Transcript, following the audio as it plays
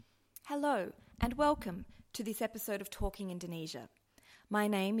Hello and welcome to this episode of Talking Indonesia. My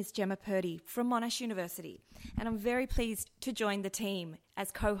name is Gemma Purdy from Monash University and I'm very pleased to join the team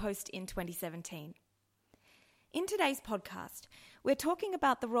as co-host in 2017. In today's podcast, we're talking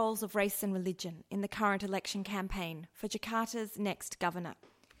about the roles of race and religion in the current election campaign for Jakarta's next governor.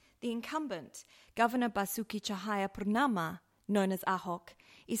 The incumbent, Governor Basuki Cahayapurnama, known as Ahok,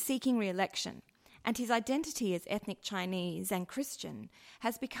 is seeking re-election, and his identity as ethnic Chinese and Christian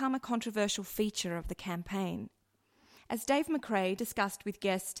has become a controversial feature of the campaign. As Dave McRae discussed with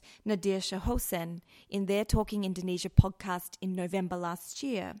guest Nadir Shahosen in their Talking Indonesia podcast in November last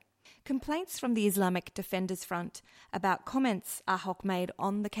year, complaints from the Islamic Defenders Front about comments Ahok made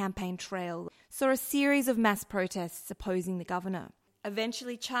on the campaign trail saw a series of mass protests opposing the governor,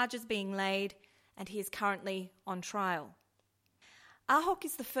 eventually charges being laid, and he is currently on trial. Ahok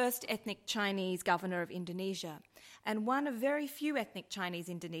is the first ethnic Chinese governor of Indonesia and one of very few ethnic Chinese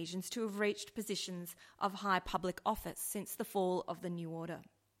Indonesians to have reached positions of high public office since the fall of the New Order.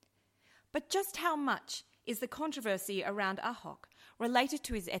 But just how much is the controversy around Ahok related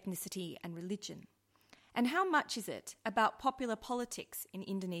to his ethnicity and religion? And how much is it about popular politics in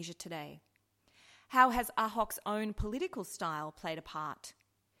Indonesia today? How has Ahok's own political style played a part?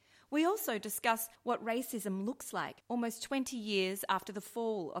 We also discuss what racism looks like almost 20 years after the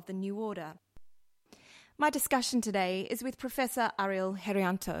fall of the New Order. My discussion today is with Professor Ariel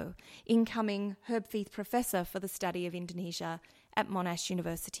Herianto, incoming Herbfeith Professor for the Study of Indonesia at Monash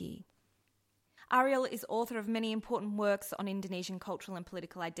University. Ariel is author of many important works on Indonesian cultural and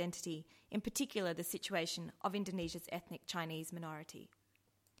political identity, in particular the situation of Indonesia's ethnic Chinese minority.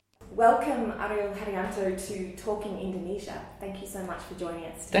 Welcome, Ariel Herianto, to Talking Indonesia. Thank you so much for joining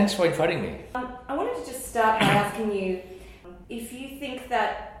us today. Thanks for inviting me. I wanted to just start by asking you if you think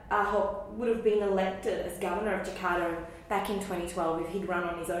that Ahok would have been elected as governor of Jakarta back in 2012 if he'd run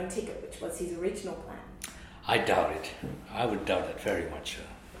on his own ticket, which was his original plan. I doubt it. I would doubt it very much.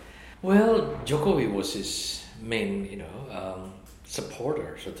 Well, Jokowi was his main,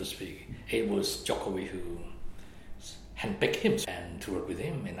 supporter, so to speak. It was Jokowi who handpicked him and to work with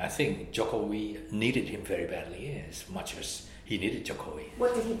him. And I think Jokowi needed him very badly, as much as he needed Jokowi.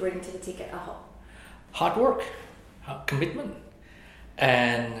 What did he bring to the ticket, Ahok? Hard work, commitment,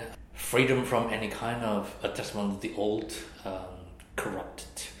 and freedom from any kind of attachment to the old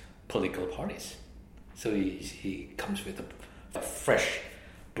corrupted political parties. So he comes with a fresh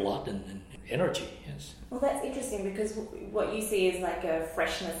blood and energy, yes. Well, that's interesting because what you see is like a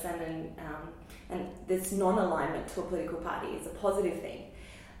freshness and this non-alignment to a political party is a positive thing.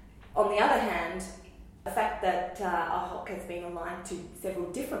 On the other hand, the fact that Ahok has been aligned to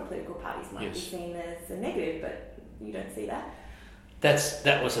several different political parties might be seen as a negative, but you don't see that?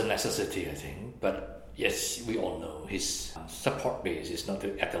 That was a necessity, I think. But yes, we all know his support base is not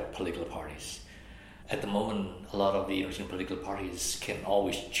at the political parties. At the moment, a lot of the Indonesian political parties can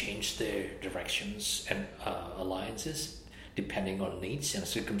always change their directions and alliances depending on needs and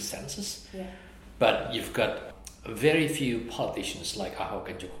circumstances. Yeah. But you've got very few politicians like Ahok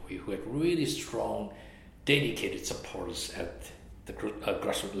and Jokowi who had really strong, dedicated supporters at the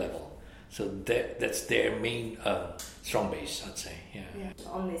grassroots level. So that's their main strong base, I'd say. Yeah.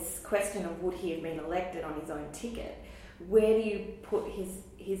 On this question of would he have been elected on his own ticket, where do you put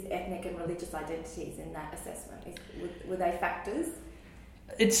his ethnic and religious identities in that assessment? Were they factors?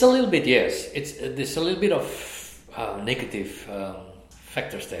 It's a little bit, yes. There's a little bit of negative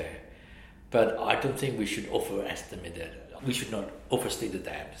factors there. But I don't think we should overestimate that. We should not overstate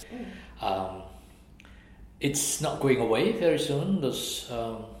that. It's not going away very soon, those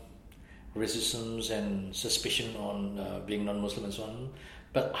racisms and suspicion on being non-Muslim and so on.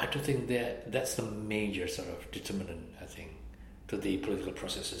 But I don't think that's the major sort of determinant, I think, to the political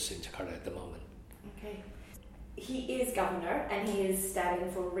processes in Jakarta at the moment. Okay. He is governor and he is standing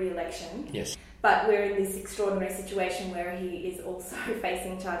for re-election. Yes. But we're in this extraordinary situation where he is also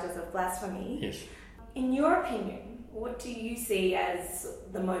facing charges of blasphemy. Yes. In your opinion, what do you see as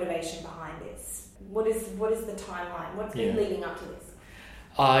the motivation behind this? What is the timeline? What's been leading up to this?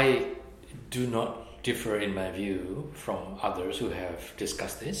 I do not differ in my view from others who have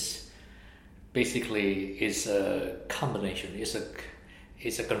discussed this. Basically, it's a combination. It's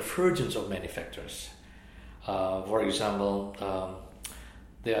a convergence of many factors. For example,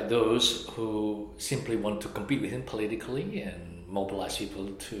 there are those who simply want to compete with him politically and mobilize people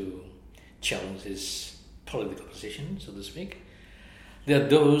to challenge his political position, so to speak. There are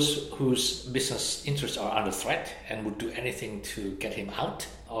those whose business interests are under threat and would do anything to get him out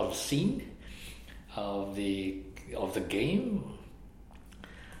of the scene of the game.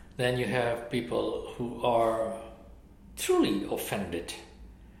 Then you have people who are truly offended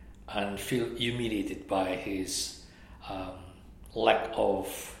and feel humiliated by his lack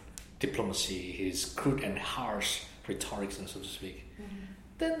of diplomacy, his crude and harsh rhetorics, and so to speak.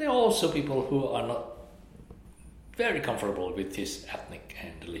 Then there are also people who are not very comfortable with his ethnic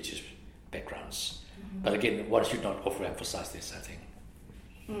and religious backgrounds. But again, one should not overemphasize this, I think.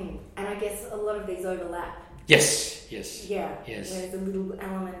 And I guess a lot of these overlap. Yes. Yeah. Yes. There's a little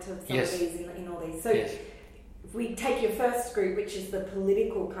element of some Yes. of these in all these. So Yes. if we take your first group, which is the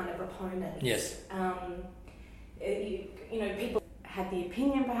political kind of opponents. Yes. You know, people had the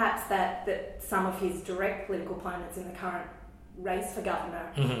opinion perhaps that some of his direct political opponents in the current race for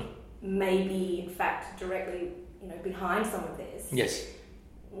governor may be in fact directly, behind some of this. Yes.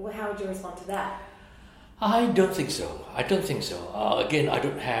 Well, how would you respond to that? I don't think so. Again, I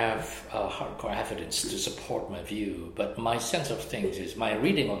don't have hardcore evidence to support my view, but my sense of things is, my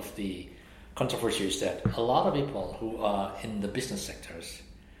reading of the controversy is that a lot of people who are in the business sectors,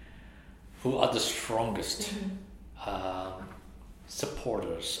 who are the strongest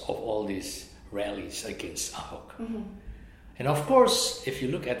supporters of all these rallies against Ahok. And of course, if you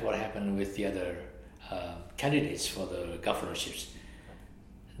look at what happened with the other candidates for the governorships,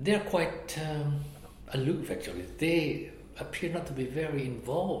 they're quite aloof, actually. They appear not to be very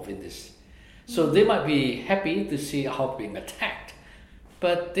involved in this. So they might be happy to see Ahok being attacked,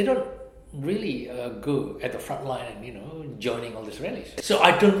 but they don't really go at the front line and joining all these rallies. So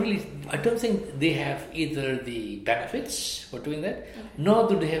I don't think they have either the benefits for doing that, nor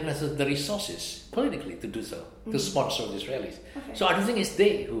do they have necessarily the resources politically to do so, to sponsor these rallies. Okay. So I don't think it's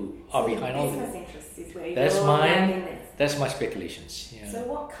they who are behind all business this. interests is where That's you're landing this. That's my speculations. Yeah. So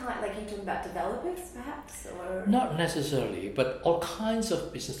what kind, like, you talking about developers perhaps, or? Not necessarily, but all kinds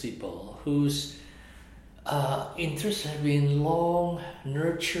of business people whose interests have been long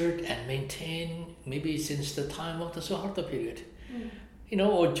nurtured and maintained, maybe since the time of the Suharto period,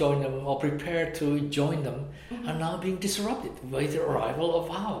 or join them or prepare to join them, are now being disrupted by the arrival of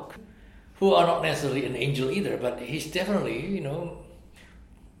Ahok, who are not necessarily an angel either, but he's definitely, do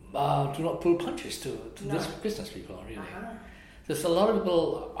not pull punches to these business people, really. There's a lot of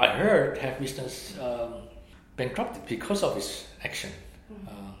people I heard have business bankrupted because of his action.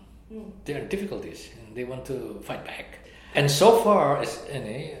 There are difficulties and they want to fight back. And so far, as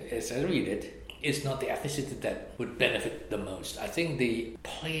I read it, it's not the ethnicity that would benefit the most. I think they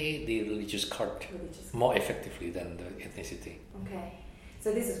play the religious card more effectively than the ethnicity. Okay,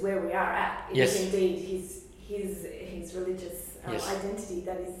 so this is where we are at. It Yes. is indeed his religious identity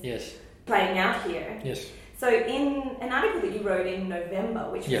that is Yes. playing out here. Yes. So in an article that you wrote in November,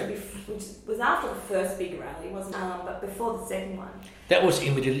 which was after the first big rally, wasn't it? But before the second one. That was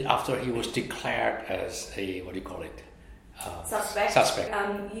immediately after he was declared as a, Suspect.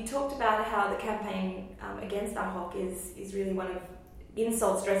 You talked about how the campaign against Ahok is really one of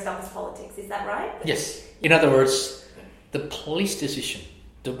insults dressed up as politics. Is that right? Yes. In other words, the police decision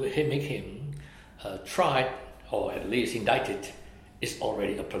to make him tried or at least indicted is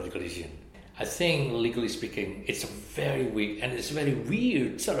already a political decision. I think, legally speaking, it's a very weak and it's a very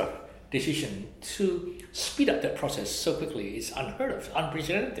weird sort of decision to speed up that process so quickly. It's unheard of,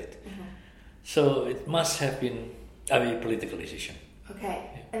 unprecedented. So it must have been a political decision. Okay.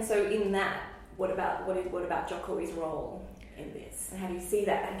 And so in that, what about Jokowi's role in this? And how do you see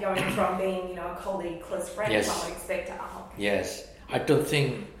that going from being, a colleague, close friend, Yes. one would expect, to Ahok? Yes. I don't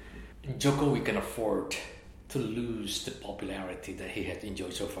think Jokowi can afford to lose the popularity that he had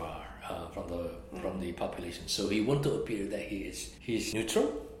enjoyed so far from the population. So he wants to appear that he's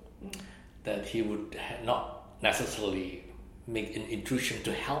neutral, that he would not necessarily make an intrusion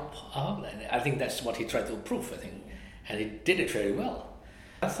to help. And I think that's what he tried to prove, I think. And he did it very well.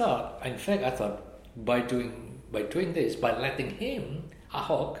 I thought by doing this, by letting him,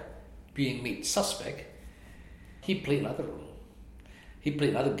 Ahok, being made suspect, he played another role. He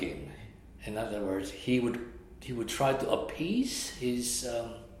played another game. In other words, he would try to appease his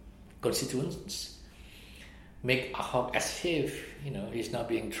constituents, make Ahok as if he's not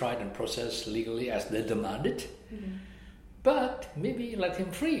being tried and processed legally as they demanded, but maybe let him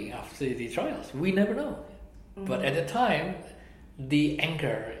free after the trials. We never know. But at the time, the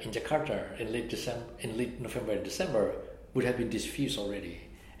anger in Jakarta in late November and December would have been diffused already,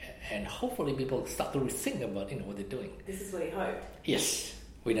 and hopefully people start to rethink about what they're doing. This is what he hoped. Yes,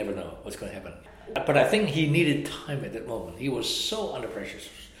 we never know what's going to happen. But I think he needed time at that moment. He was so under pressure,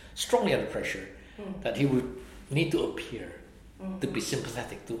 strongly under pressure, that he would need to appear to be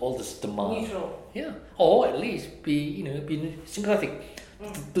sympathetic to all this demand. Neutral. Yeah, or at least be sympathetic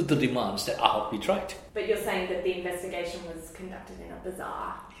to the demands that Ahok be tried. But you're saying that the investigation was conducted in a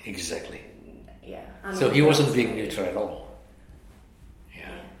bizarre. Exactly. Yeah. So he wasn't being neutral at all. Yeah.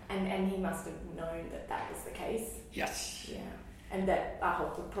 And he must have known that that was the case. Yes. Yeah. And that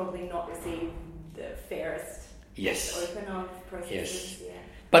Ahok would probably not receive the fairest, Yes. open of processes. Yes. Yeah.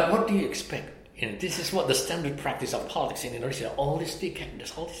 But what do you expect? This is what the standard practice of politics in Indonesia all these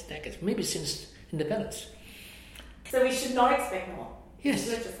decades, maybe since independence. So we should not expect more. Yes.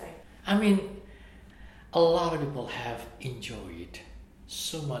 Let's just say. I mean, a lot of people have enjoyed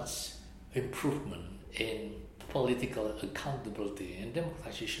so much improvement in political accountability and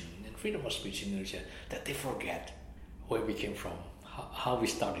democratization and freedom of speech in Indonesia that they forget where we came from, how we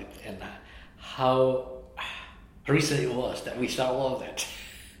started, and how recent it was that we started all of that.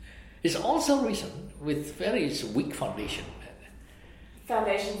 It's also recent with very weak foundation.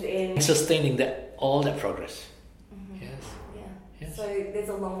 Foundations in... Sustaining all that progress. Mm-hmm. Yes. Yeah. Yes. So there's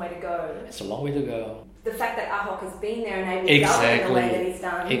a long way to go. It's a long way to go. The fact that Ahok has been there and able to govern in the way that he's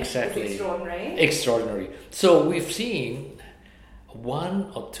done is extraordinary. Extraordinary. So we've seen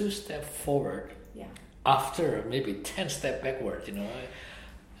 1 or 2 steps forward after maybe 10 steps backward,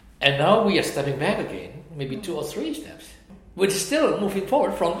 And now we are stepping back again, maybe 2 or 3 steps. We're still moving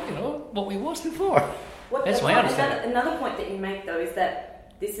forward from, what we was before. That's my understanding. Another point that you make, though, is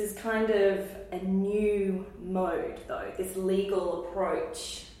that this is kind of a new mode, though, this legal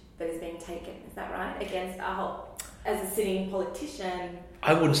approach that is being taken, is that right, against Ahok as a sitting politician?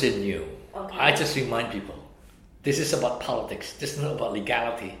 I wouldn't say new. Okay. I just remind people, this is about politics. This is not about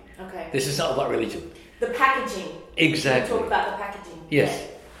legality. Okay. This is not about religion. The packaging. Exactly. You talk about the packaging. Yes,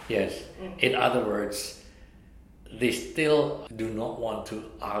 yes. In other words, they still do not want to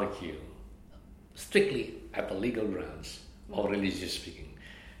argue strictly at the legal grounds or religious speaking.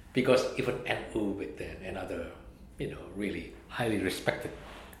 Because even NU back then and other, really highly respected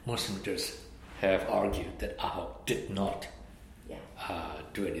Muslim leaders have argued that Ahok did not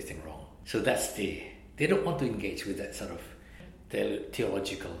do anything wrong. So they don't want to engage with that sort of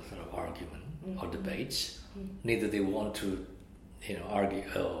theological sort of argument or debates. Neither they want to, argue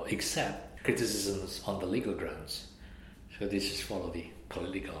or accept criticisms on the legal grounds. So they just follow the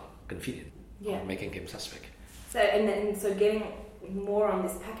political convenience or making him suspect. So getting more on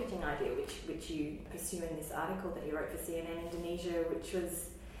this packaging idea, which you pursue in this article that you wrote for CNN Indonesia,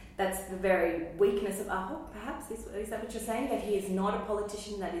 that's the very weakness of Ahok, perhaps? Is that what you're saying? That he is not a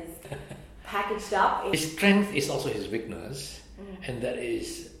politician that is packaged up? His strength is also his weakness, and that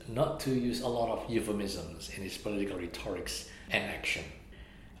is not to use a lot of euphemisms in his political rhetorics and action.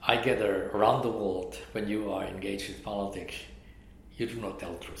 I gather around the world, when you are engaged with politics, you do not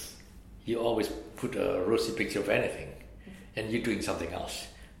tell the truth. You always put a rosy picture of anything, and you're doing something else.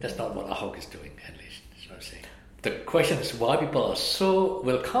 That's not what Ahok is doing, at least. That's what I'm saying. The question is why people are so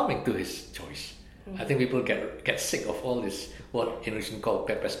welcoming to his choice. I think people get sick of all this, what Indonesian call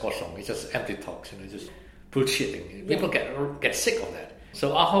pepes kosong. It's just empty talks, just bullshitting. People get sick of that.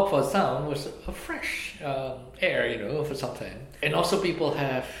 So Ahok for some was a fresh air, for some time. And also people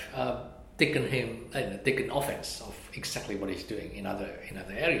have taken offense of exactly what he's doing in other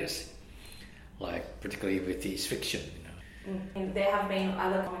areas, like particularly with his fiction. And there have been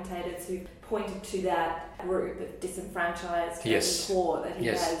other commentators who pointed to that group of disenfranchised poor that he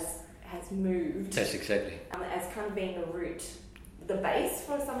has moved. Yes, exactly. As kind of being the root, the base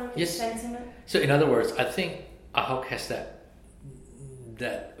for some of his sentiment. So in other words, I think Ahok has that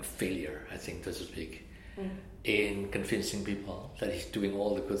failure, I think, so to speak, in convincing people that he's doing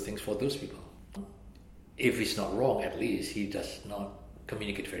all the good things for those people. If he's not wrong, at least he does not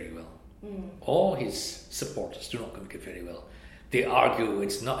communicate very well. All his supporters do not communicate very well. They argue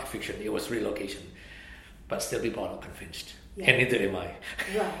it's not fiction, it was relocation. But still people are not convinced. And neither am I.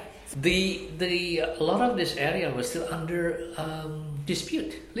 Right. A lot of this area was still under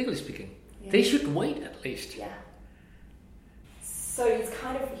dispute, legally speaking. They should wait at least. Yeah. So it's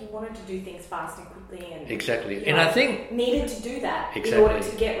kind of, he wanted to do things fast and quickly. And exactly. And I think... needed to do that in order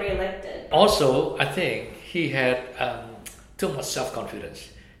to get re-elected. Also, I think he had too much self-confidence.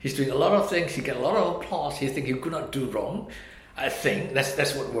 He's doing a lot of things, he gets a lot of applause, he thinks he could not do wrong. I think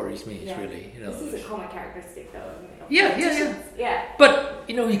that's what worries me, really. This is a common characteristic, though. Yeah. But,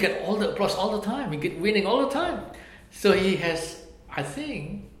 you get all the applause all the time, you get winning all the time. So he has, I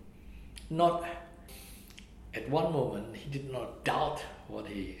think, not... At one moment, he did not doubt what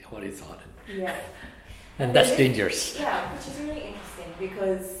he thought. Yeah. And that's dangerous. Yeah, which is really interesting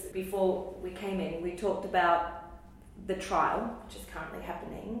because before we came in, we talked about the trial, which is currently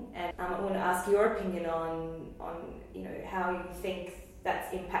happening, and I want to ask your opinion on how you think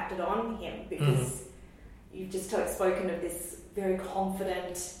that's impacted on him, because you've just spoken of this very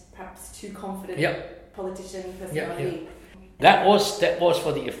confident, perhaps too confident politician personality. That was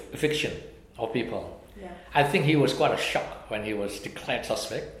for the eviction of people. Yeah. I think he was quite a shock when he was declared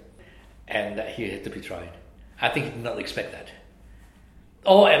suspect and that he had to be tried. I think he did not expect that.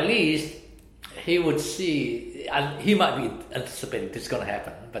 Or at least he would see, and he might be anticipating this is going to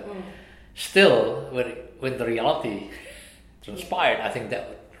happen, but still, when the reality transpired, I think that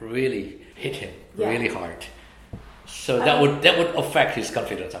would really hit him really hard. So that would affect his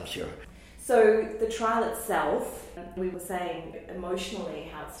confidence, I'm sure. So the trial itself, we were saying emotionally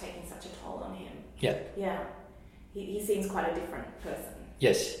how it's taking such a toll on him. Yeah. Yeah. He seems quite a different person.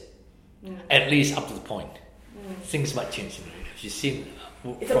 Yes. At least up to the point. Things might change. If you see,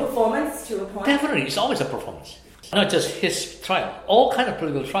 it's a performance to a point. Definitely, it's always a performance. Not just his trial. All kind of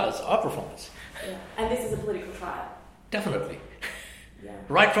political trials are performance. Yeah. And this is a political trial. Definitely. Yeah.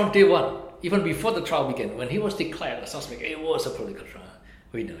 Right from day one, even before the trial began, when he was declared a suspect, it was a political trial.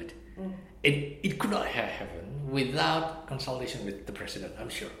 We know it. It could not have happened without consultation with the president, I'm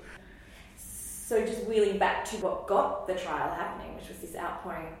sure. So just wheeling back to what got the trial happening, which was this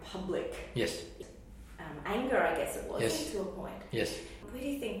outpouring of public anger, I guess it was, to a point. Yes. Where do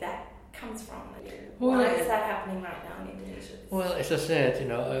you think that comes from? Well, why is that happening right now in Indonesia? Well, as I said,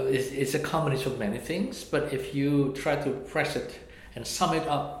 it's a combination of many things, but if you try to press it and sum it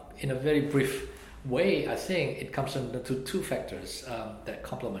up in a very brief way, I think it comes down to two factors that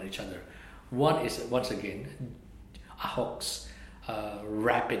complement each other. One is, once again, Ahok's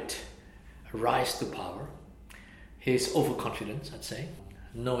rapid rise to power, his overconfidence, I'd say,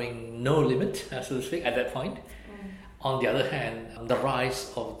 knowing no limit, so to speak, at that point. On the other hand, the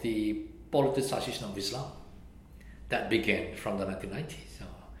rise of the politicization of Islam that began from the 1990s. So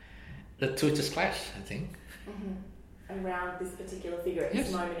the two just clash, I think. Around this particular figure at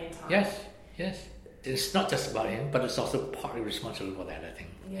this moment in time. Yes. It's not just about him, but it's also partly responsible for that, I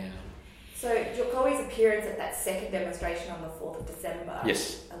think. Yeah. So Jokowi's appearance at that second demonstration on the 4th of December,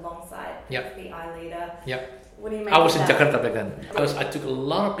 alongside the I leader. What do you make I was of in that? Jakarta back then because I took a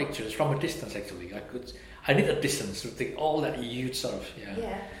lot of pictures from a distance. Actually, I need a distance to take all that huge sort of.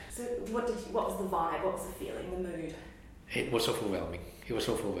 So what was the vibe? What was the feeling? The mood? It was overwhelming.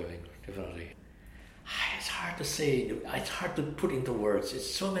 Definitely. It's hard to say. It's hard to put into words. It's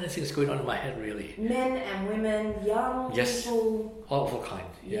so many things going on in my head, really. Men and women, young people. All kind.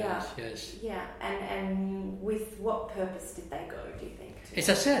 Yeah. Yes. Yeah, and with what purpose did they go, do you think? As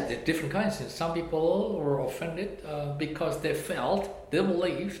I said, there are different kinds. Some people were offended because they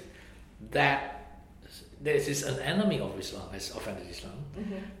believed that this is an enemy of Islam, has offended Islam.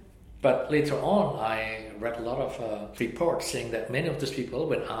 But later on, I read a lot of reports saying that many of those people,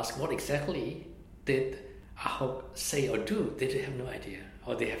 when asked what exactly did Ahok say or do, they have no idea,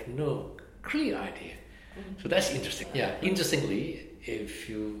 or they have no clear idea. So that's interesting. Yeah, interestingly, if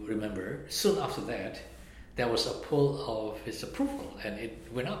you remember, soon after that, there was a poll of his approval, and it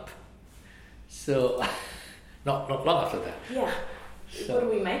went up. So, not long after that. Yeah. So, what do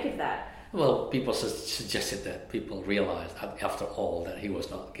we make of that? Well, people suggested that people realized, after all, that he was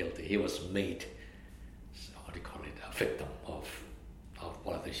not guilty. He was made, a victim of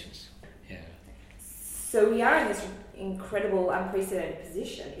politicians. Yeah. So we are in this incredible, unprecedented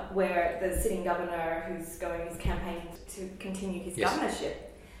position where the sitting governor who's campaigning to continue his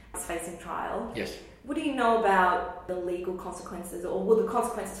governorship is facing trial. Yes. What do you know about the legal consequences, or will the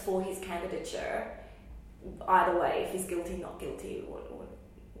consequences for his candidature, either way, if he's guilty, not guilty,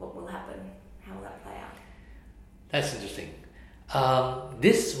 what will happen? How will that play out? That's interesting.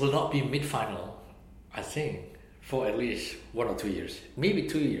 This will not be mid-final, I think, for at least 1 or 2 years, maybe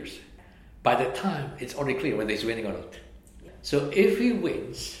 2 years. By that time, it's already clear whether he's winning or not. Yeah. So if he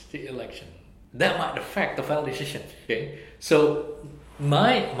wins the election, that might affect the final decision. Okay. So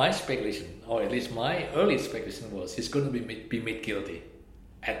my speculation, or at least my early speculation, was he's going to be made guilty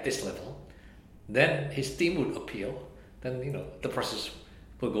at this level. Then his team would appeal. Then the process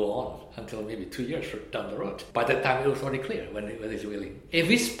will go on until maybe 2 years down the road. By that time, it was already clear whether he's winning. If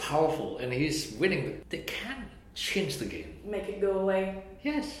he's powerful and he's winning, they can change the game. Make it go away.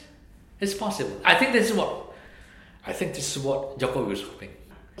 Yes. It's possible. I think this is what Jokowi was hoping.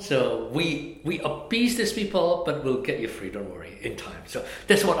 So we appease these people, but we'll get you free. Don't worry, in time. So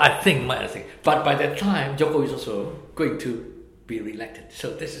that's what I think. But by that time, Jokowi is also going to be re-elected. So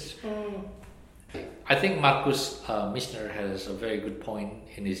this is. I think Markus Michener has a very good point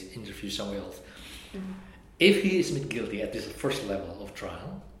in his interview somewhere else. If he is made guilty at this first level of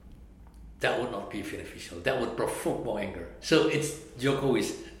trial, that would not be beneficial. That would provoke more anger. So it's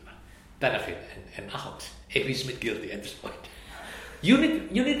Jokowi's benefit and Ahok's if he's made guilty at this point. You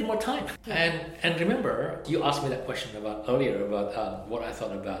need more time. And remember, you asked me that question earlier about what I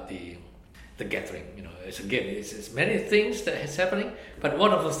thought about the gathering. It's many things that is happening, but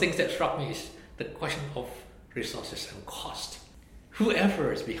one of the things that struck me is the question of resources and cost.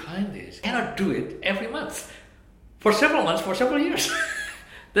 Whoever is behind this cannot do it every month, for several months, for several years.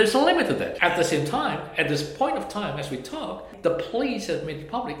 There's a limit to that. At the same time, at this point of time as we talk, the police have made it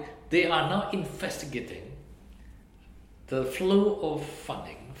public, they are now investigating the flow of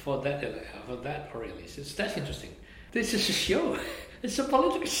funding for that release. That's interesting. This is a show. It's a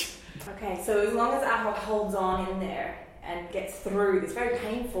politics. Okay, so as long as AHOC holds on in there and gets through this very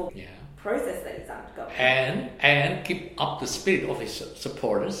painful process that he's undergoing, and keep up the spirit of his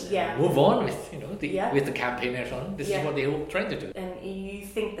supporters, move on with with the campaign and so on. This is what they're all trying to do. And you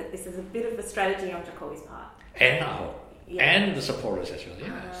think that this is a bit of a strategy on Jokowi's part, and AHOC, and the supporters as well.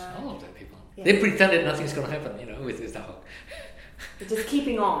 Yes, all of them people. They pretended nothing's going to happen, with AHOC. Just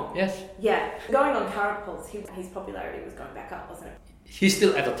keeping on. Yes. Yeah. Going on current polls, his popularity was going back up, wasn't it? He's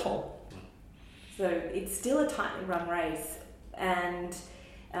still at the top. So it's still a tightly run race, and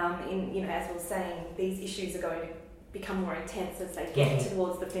as we were saying, these issues are going to become more intense as they get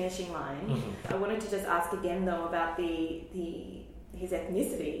towards the finishing line. I wanted to just ask again though about his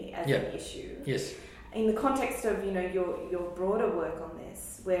ethnicity as an issue. Yes. In the context of your broader work on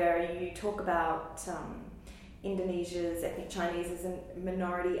this, where you talk about Indonesia's ethnic Chinese as a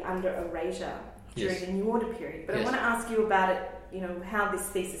minority under erasure during the New Order period. But I want to ask you about it, how this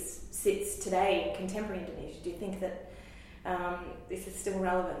thesis sits today in contemporary Indonesia. Do you think that this is still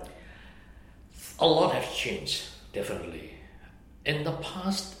relevant? A lot has changed, definitely. In the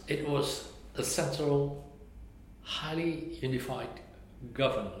past, it was a central, highly unified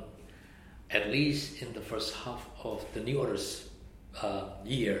government, at least in the first half of the New Order's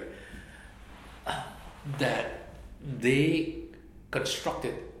year, that they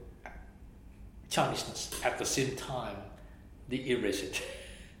constructed Chineseness at the same time they erased it.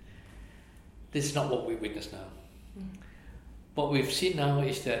 This is not what we witness now. What we've seen now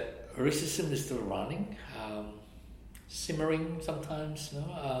is that racism is still running, simmering sometimes,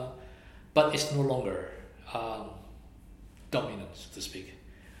 but it's no longer dominant, so to speak.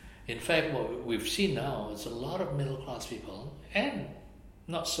 In fact, what we've seen now is a lot of middle class people, and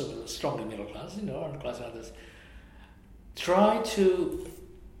not so strongly middle class, upper class and others, try to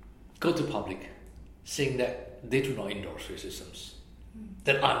go to public saying that they do not endorse racism,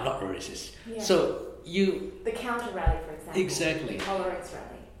 that I'm not a racist. Yeah. So the counter rally, for example. Exactly. The tolerance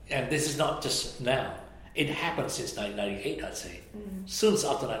rally. And this is not just now. It happened since 1998, I'd say. Since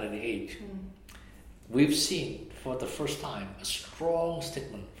after 1998, we've seen for the first time a strong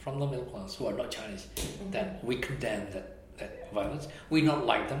statement from the middle class who are not Chinese that we condemn that violence. We not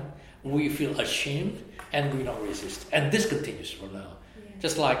like them. We feel ashamed, and we're not racist. And this continues for now. Yeah.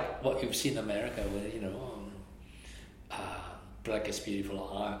 Just like what you've seen in America, where black is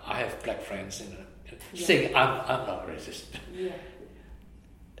beautiful. I have black friends, saying I'm not racist. Yeah.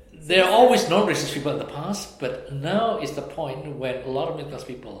 There are always non-racist people in the past, but now is the point when a lot of middle class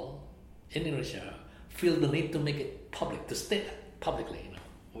people in Indonesia feel the need to make it public, to state it publicly.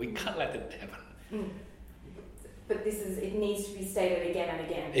 We can't let it happen. But it needs to be stated again and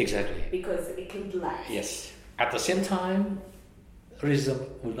again. Exactly. Because it can last. Yes. At the same time, racism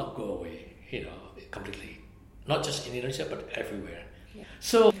will not go away, completely. Not just in Indonesia, but everywhere. Yeah.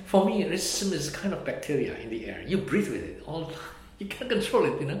 So for me, racism is kind of bacteria in the air. You breathe with it. You can't control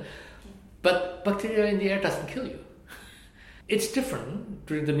it, But bacteria in the air doesn't kill you. It's different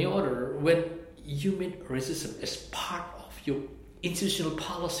during the New Order when you made racism as part of your institutional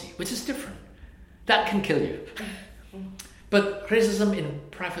policy, which is different. That can kill you. But racism in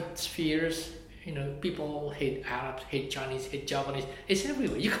private spheres, people hate Arabs, hate Chinese, hate Japanese. It's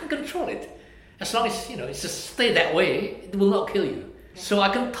everywhere. You can't control it. As long as, it's just stay that way, it will not kill you. So I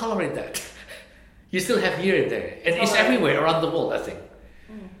can tolerate that. You still have here and there. And it's everywhere around the world, I think.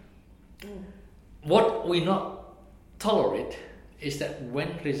 What we not tolerate is that when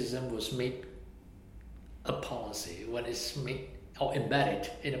racism was made a policy, when it's made or embedded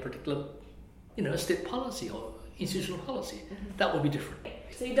in a particular state policy or institutional policy, that would be different.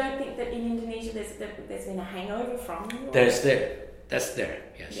 So you don't think that in Indonesia there's been a hangover from? That's there,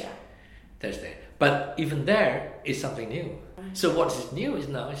 yes. Yeah. That's there. But even there is something new. So what is new is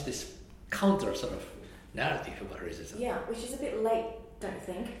this counter sort of narrative about racism. Yeah, which is a bit late, don't you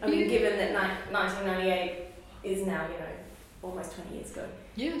think? I mean, given that 1998 is now, almost 20 years ago.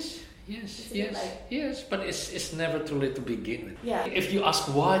 Yes, but it's never too late to begin with. Yeah. If you ask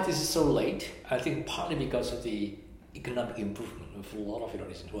why this is so late, I think partly because of the economic improvement of a lot of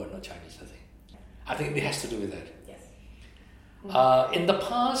Indonesians who are not Chinese, I think it has to do with that. Yes. In the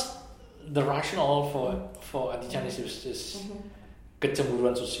past, the rationale for anti-Chinese is just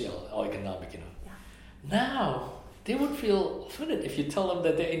kecemburuan sosial or economic, Yeah. Now, they would feel offended if you tell them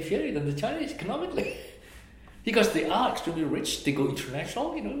that they're inferior than the Chinese economically. Because they are extremely rich, they go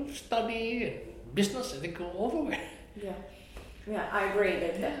international, study and business, and they go everywhere. Yeah. Yeah, I agree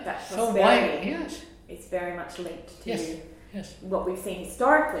that So prosperity yes. is very much linked to Yes. what we've seen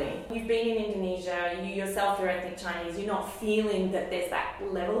historically. You've been in Indonesia, you yourself, you're ethnic Chinese, you're not feeling that there's that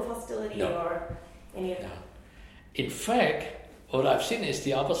level of hostility No. or any of No. that? In fact, what I've seen is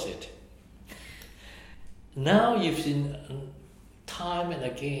the opposite. Now you've seen time and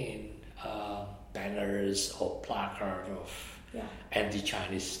again banners or placard of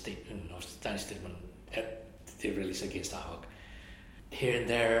anti-Chinese statement that they release against Ahok. Here and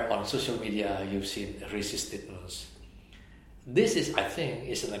there on social media, you've seen racist statements. This is, I think,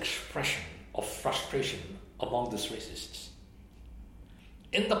 is an expression of frustration among those racists.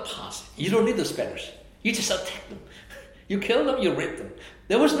 In the past, you don't need those banners. You just attack them. You kill them, you rape them.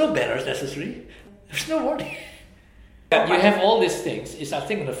 There was no banners necessary. There's no warning. You have all these things. It's, I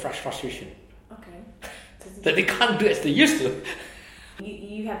think, the frustration. Okay. That they can't do as they used to.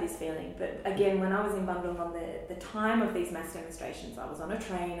 You have this feeling, but again, when I was in Bandung on the time of these mass demonstrations, I was on a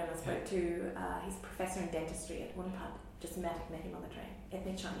train and I spoke to his professor in dentistry at Unpad. Just met him on the train,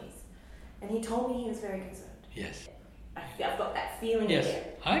 ethnic Chinese, and he told me he was very concerned. Yes. I've got that feeling Yes, again.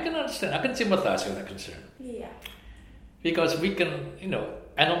 I can understand. I can sympathize with that concern. Yeah. Because we can,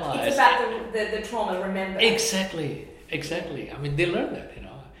 analyze. It's about the trauma, remember? Exactly. I mean, they learn that,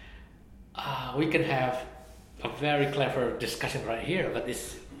 we can have a very clever discussion right here, but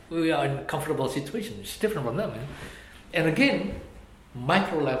we are in a comfortable situation. It's different from them. And again,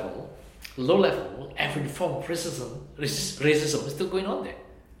 micro level, low level, every form of racism is still going on there.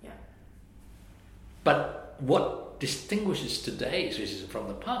 Yeah. But what distinguishes today's racism from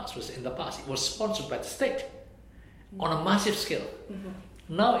the past was in the past it was sponsored by the state on a massive scale.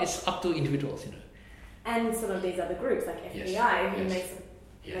 Mm-hmm. Now it's up to individuals, And some of these other groups like FBI, who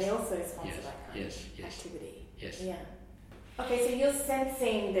they also sponsor that kind of activity. Yes. Yeah. Okay, so you're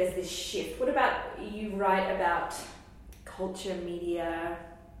sensing there's this shift. What about, you write about culture, media.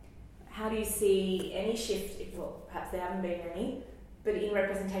 How do you see any shift, well, perhaps there haven't been any, but in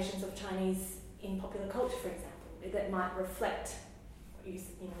representations of Chinese in popular culture, for example, that might reflect what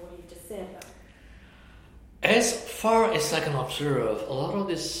you've just said? As far as I can observe, a lot of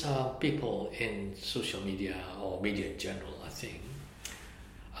these people in social media or media in general, I think,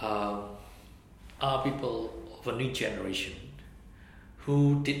 are people of a new generation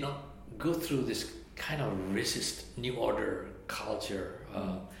who did not go through this kind of racist new order culture,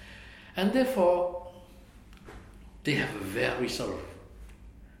 and therefore they have a very sort of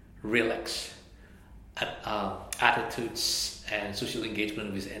relaxed attitudes and social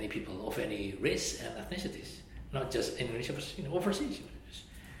engagement with any people of any race and ethnicities, not just Indonesia, but overseas.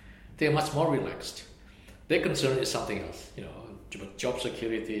 They're much more relaxed. Their concern is something else, about job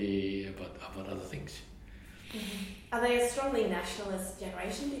security, about other things. Mm-hmm. Are they a strongly nationalist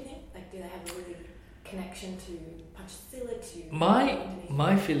generation, do you think? Like, do they have a really connection to Pancasila, to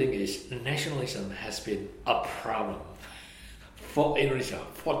my feeling is nationalism has been a problem for Indonesia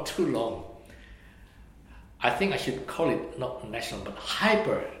for too long. I think I should call it not national, but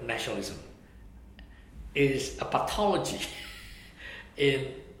hyper nationalism is a pathology in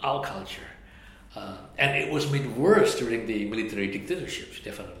our culture, and it was made worse during the military dictatorships.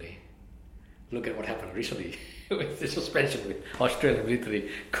 Definitely, look at what happened recently with the suspension with Australian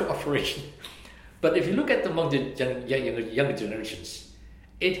military cooperation. But if you look at among the younger generations,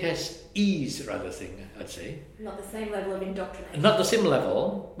 it has eased rather thing, I'd say. Not the same level of indoctrination. Not the same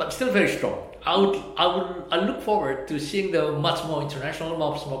level, but still very strong. I look forward to seeing them much more international,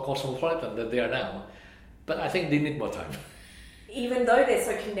 much more cosmopolitan than they are now. But I think they need more time. Even though they're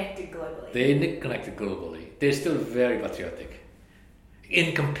so connected globally. They need connected globally. They're still very patriotic.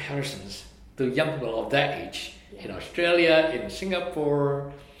 In comparisons to young people of that age, in Australia, in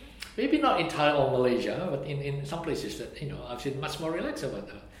Singapore, maybe not in Thailand or Malaysia, but in some places that, I've seen much more relaxed about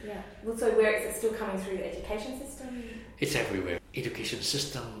that. Yeah. Well, so where is it still coming through the education system? It's everywhere. Education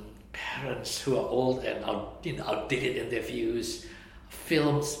system, parents who are old and outdated in their views,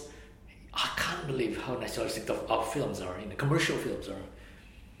 films. I can't believe how nationalistic our films are, commercial films are.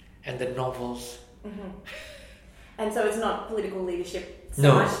 And the novels. Mm-hmm. And so it's not political leadership so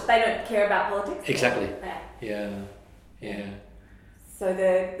No. much. They don't care about politics? Exactly. Yeah. Yeah. So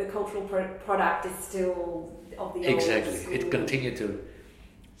the cultural product is still of the Exactly. old school. It continued to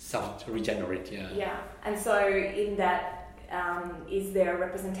regenerate, yeah. Yeah. And so in that, is there a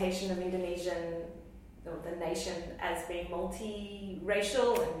representation of Indonesian or the nation as being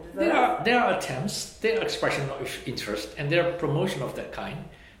multi-racial and diverse? There are attempts, there are expression of interest, and there are promotion of that kind,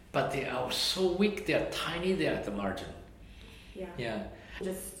 but they are so weak, they are tiny, they are at the margin. Yeah. Yeah.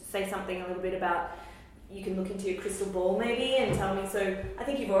 Just say something a little bit about you can look into your crystal ball maybe and tell me. So I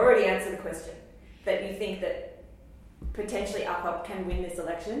think you've already answered the question, that you think that potentially ALCOP can win this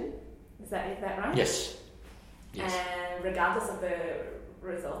election. Is that right? Yes. And regardless of the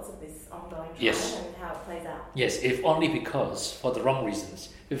results of this ongoing trial and how it plays out. Yes, if only because, for the wrong reasons,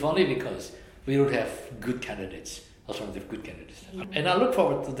 if only because we would have good candidates, alternative good candidates. Mm-hmm. And I look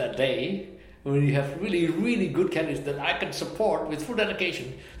forward to that day when you have really, really good candidates that I can support with full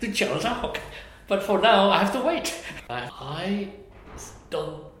dedication to challenge ALCOP. But for now, I have to wait. I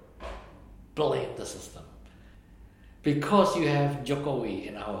don't blame the system. Because you have Jokowi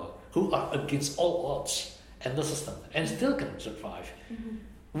and AHOK, who are against all odds and the system, and still can survive.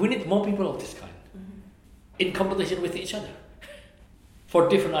 Mm-hmm. We need more people of this kind, in competition with each other, for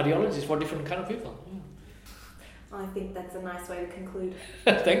different ideologies, for different kind of people. Yeah. I think that's a nice way to conclude.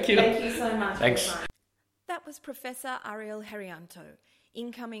 Thank you. Thank you so much. Thanks. That was Professor Ariel Herianto,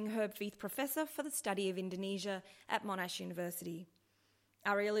 incoming Herb Feith Professor for the Study of Indonesia at Monash University.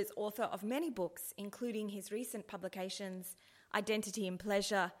 Ariel is author of many books, including his recent publications, Identity and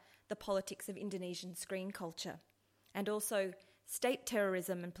Pleasure, The Politics of Indonesian Screen Culture, and also State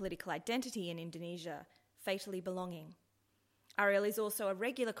Terrorism and Political Identity in Indonesia, Fatally Belonging. Ariel is also a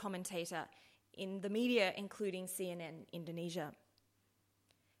regular commentator in the media, including CNN Indonesia.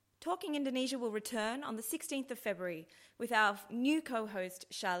 Talking Indonesia will return on the 16th of February with our new co-host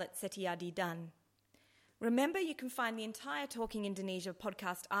Charlotte Setiadi Dunn. Remember, you can find the entire Talking Indonesia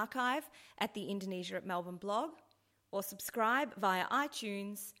podcast archive at the Indonesia at Melbourne blog, or subscribe via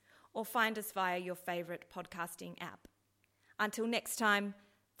iTunes, or find us via your favourite podcasting app. Until next time,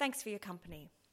 thanks for your company.